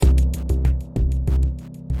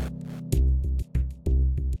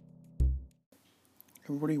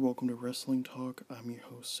everybody, welcome to Wrestling Talk. I'm your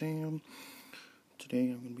host Sam.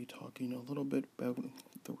 Today I'm going to be talking a little bit about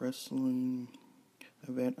the wrestling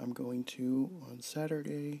event I'm going to on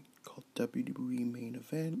Saturday called WWE Main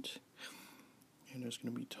Event. And there's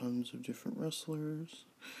going to be tons of different wrestlers.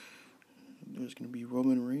 There's going to be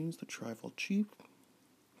Roman Reigns, the Tribal Chief,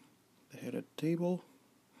 the head at the table.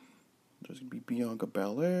 There's going to be Bianca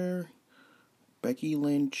Belair, Becky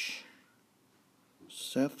Lynch,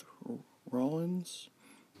 Seth Rollins.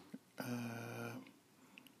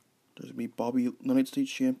 There's going to be United States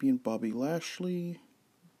Champion Bobby Lashley,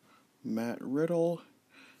 Matt Riddle,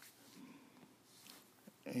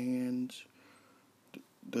 and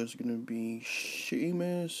there's going to be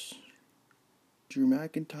Sheamus, Drew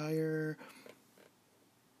McIntyre,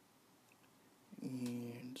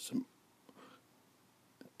 and some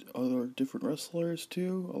other different wrestlers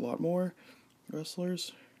too, a lot more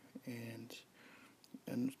wrestlers, and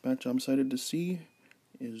the match I'm excited to see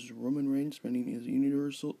is Roman Reigns defending his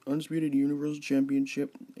Undisputed Universal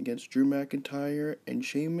Championship against Drew McIntyre and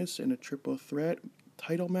Sheamus in a triple threat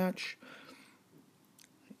title match.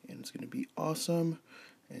 And it's going to be awesome.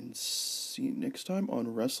 And see you next time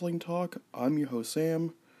on Wrestling Talk. I'm your host,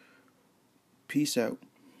 Sam. Peace out.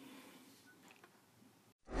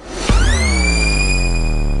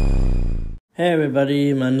 Hey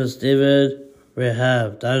everybody, my name is David. We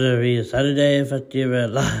have WWE Saturday Festival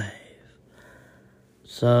Live.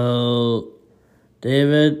 So,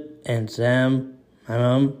 David and Sam, my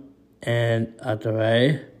mom, and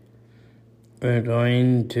Ataway, we're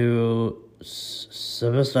going to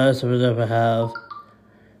Superstar. We have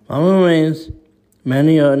Roman Reigns,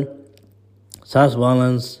 Manny Orton, Seth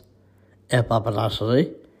Rollins, and Bobby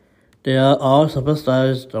Lashley. They are all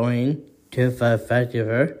superstars going to the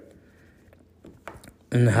festival.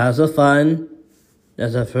 And have some fun.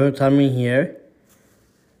 That's the first time in here.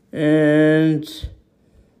 And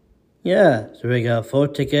yeah, so we got 4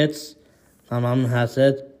 tickets. My mom has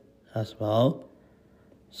it as well.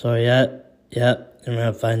 So yeah, I'm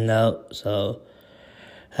gonna find out. So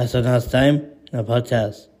that's the next time, the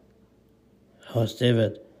podcast. Host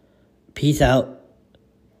David. Peace out.